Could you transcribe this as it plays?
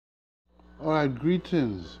Alright,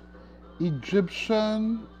 greetings.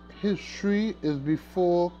 Egyptian history is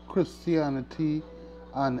before Christianity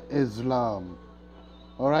and Islam.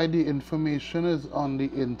 Alright, the information is on the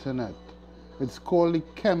internet. It's called the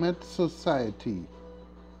Kemit Society.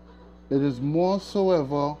 It is more so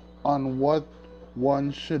ever on what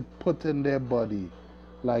one should put in their body,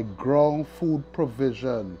 like ground food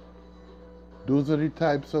provision. Those are the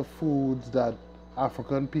types of foods that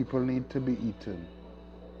African people need to be eating.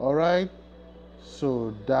 Alright?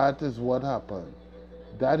 So that is what happened.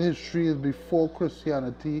 That history is before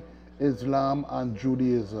Christianity, Islam, and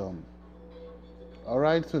Judaism.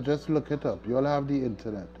 Alright, so just look it up. You'll have the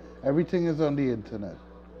internet. Everything is on the internet.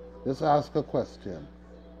 Just ask a question.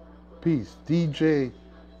 Peace. DJ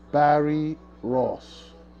Barry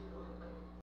Ross.